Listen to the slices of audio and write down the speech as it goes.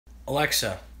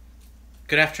Alexa,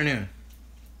 good afternoon.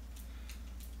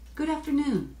 Good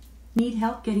afternoon. Need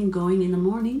help getting going in the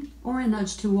morning or a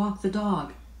nudge to walk the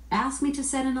dog? Ask me to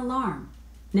set an alarm.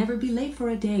 Never be late for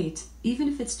a date, even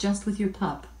if it's just with your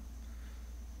pup.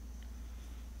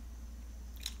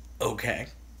 Okay.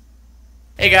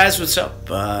 Hey guys, what's up?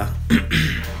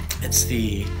 It's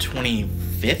the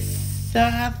 25th,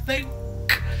 I think,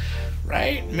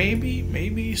 right?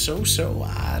 Maybe so,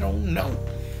 I don't know.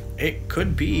 It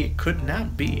could be, it could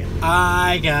not be.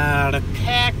 I got a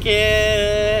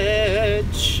package.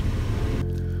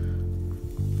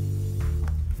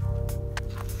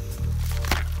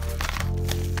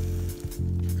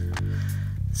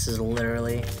 This is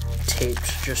literally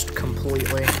taped just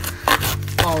completely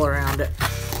all around it.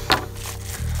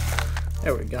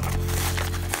 There we go.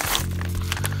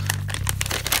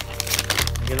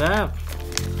 Look at that.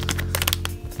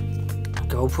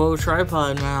 GoPro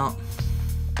tripod mount.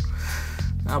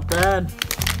 Not bad.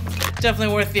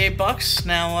 Definitely worth the $8.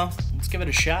 Now, let's give it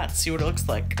a shot, see what it looks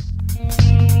like.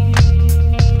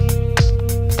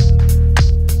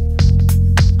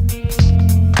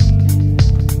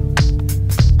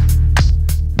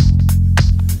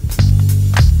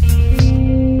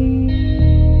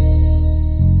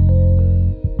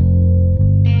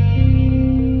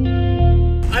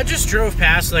 I just drove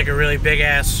past like a really big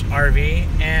ass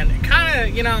RV and kind of,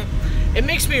 you know, it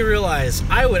makes me realize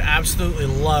I would absolutely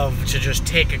love to just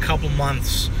take a couple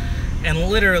months and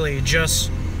literally just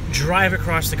drive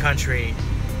across the country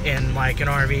in like an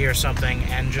RV or something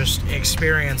and just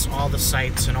experience all the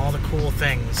sights and all the cool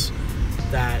things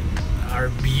that our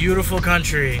beautiful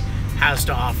country has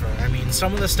to offer. I mean,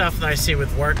 some of the stuff that I see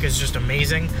with work is just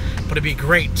amazing, but it'd be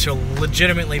great to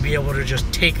legitimately be able to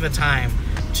just take the time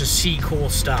to see cool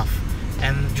stuff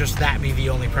and just that be the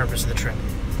only purpose of the trip.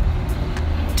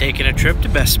 Taking a trip to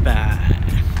Best Buy.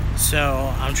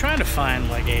 So I'm trying to find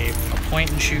like a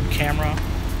point and shoot camera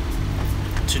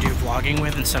to do vlogging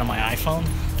with instead of my iPhone.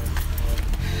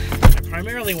 I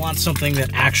primarily want something that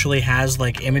actually has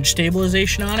like image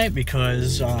stabilization on it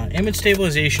because image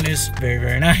stabilization is very,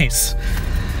 very nice.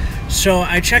 So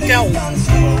I checked out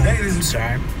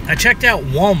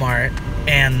Walmart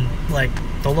and like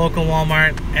the local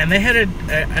Walmart, and they had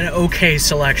an okay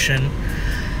selection.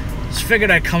 So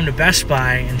figured I'd come to Best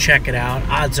Buy and check it out.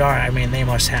 Odds are, I mean, they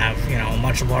must have, you know, a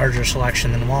much larger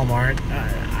selection than Walmart.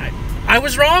 I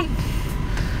was wrong.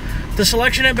 The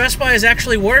selection at Best Buy is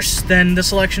actually worse than the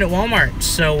selection at Walmart.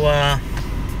 So,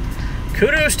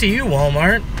 kudos to you,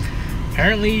 Walmart.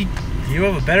 Apparently, you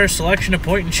have a better selection of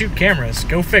point-and-shoot cameras.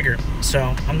 Go figure.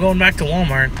 So, I'm going back to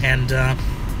Walmart and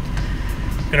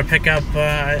gonna pick up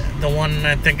the one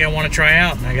I think I want to try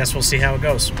out, and I guess we'll see how it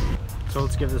goes. So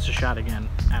let's give this a shot again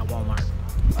at Walmart.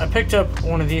 I picked up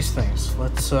one of these things.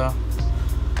 Let's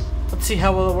see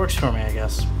how well it works for me, I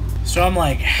guess. So I'm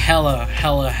like hella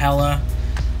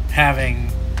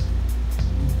having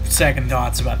second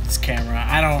thoughts about this camera.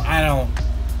 I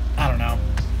don't know.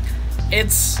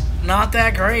 It's not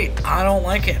that great. I don't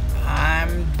like it.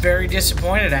 I'm very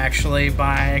disappointed actually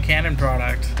by a Canon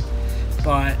product.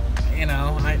 But, you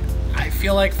know, I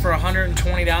feel like for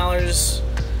 $120,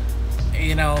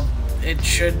 you know, it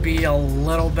should be a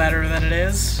little better than it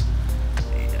is.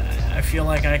 I feel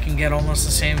like I can get almost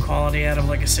the same quality out of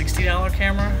like a $60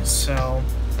 camera, so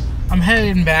I'm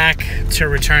heading back to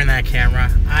return that camera.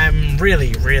 I'm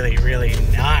really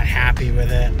not happy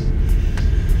with it.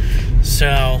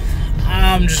 So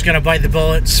I'm just gonna bite the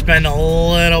bullet, spend a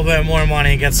little bit more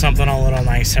money, get something a little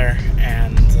nicer,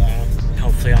 and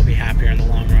hopefully I'll be happier in the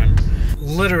long run.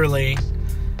 Literally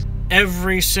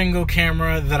every single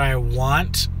camera that I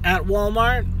want at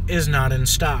Walmart is not in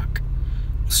stock.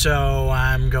 So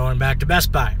I'm going back to Best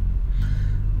Buy.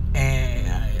 And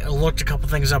I looked a couple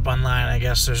things up online. I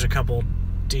guess there's a couple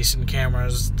decent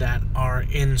cameras that are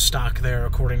in stock there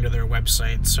according to their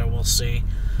website, so we'll see.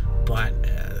 But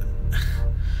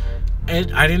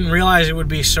I didn't realize it would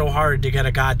be so hard to get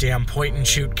a goddamn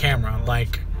point-and-shoot camera.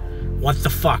 Like, what the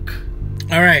fuck?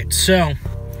 Alright, so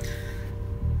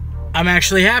I'm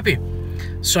actually happy.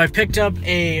 So I picked up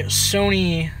a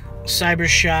Sony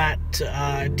CyberShot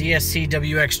DSC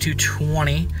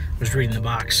WX220. I was reading the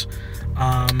box.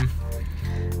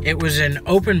 It was an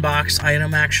open box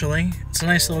item, actually. It's a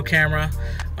nice little camera.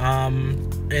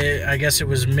 I guess it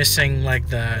was missing like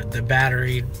the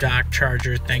battery dock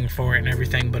charger thing for it and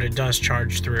everything, but it does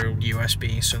charge through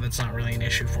USB, so that's not really an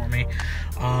issue for me.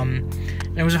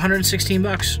 It was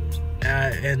 $116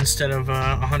 instead of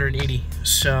 180.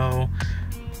 So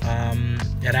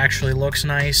it actually looks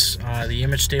nice. The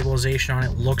image stabilization on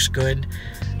it looks good,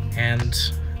 and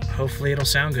hopefully it'll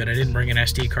sound good. I didn't bring an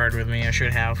SD card with me. I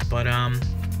should have, but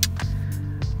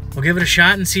we'll give it a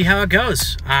shot and see how it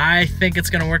goes. I think it's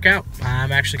going to work out.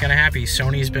 I'm actually kind of happy.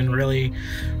 Sony's been really,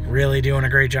 really doing a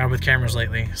great job with cameras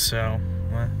lately, so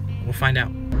we'll find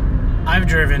out. I've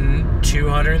driven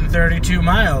 232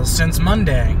 miles since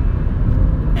Monday,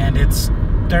 and it's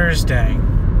Thursday.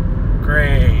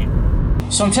 Great.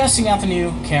 So I'm testing out the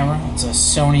new camera. It's a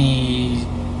Sony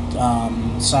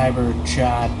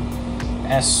Cybershot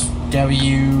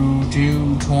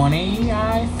SW220,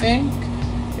 I think.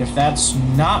 If that's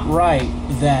not right,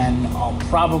 then I'll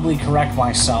probably correct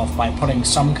myself by putting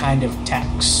some kind of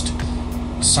text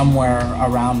somewhere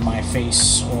around my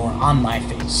face or on my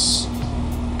face.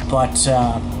 But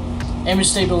image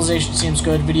stabilization seems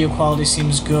good, video quality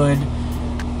seems good,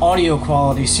 audio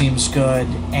quality seems good,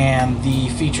 and the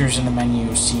features in the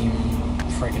menu seem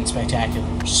freaking spectacular.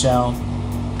 So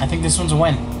I think this one's a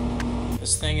win.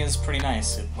 This thing is pretty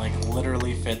nice. It like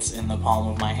literally fits in the palm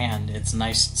of my hand. It's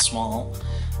nice and small,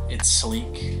 it's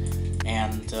sleek,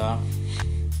 and I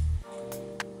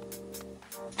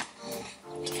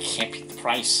can't beat the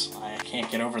price. I can't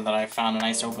get over that I found a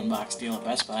nice open box deal at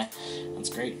Best Buy. That's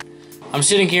great. I'm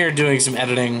sitting here doing some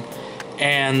editing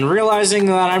and realizing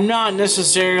that I'm not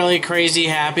necessarily crazy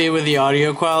happy with the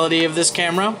audio quality of this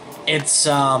camera. It's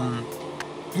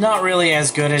not really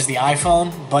as good as the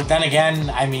iPhone, but then again,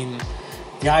 I mean,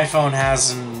 the iPhone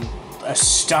has an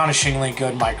astonishingly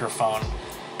good microphone.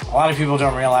 A lot of people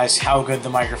don't realize how good the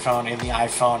microphone in the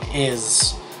iPhone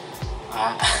is.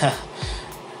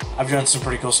 I've done some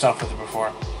pretty cool stuff with it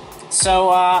before.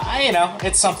 So, you know,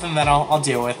 it's something that I'll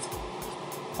deal with.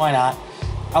 Why not?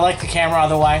 I like the camera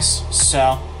otherwise,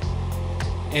 so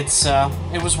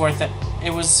it was worth it.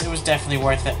 It was definitely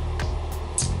worth it.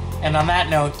 And on that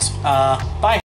note, bye.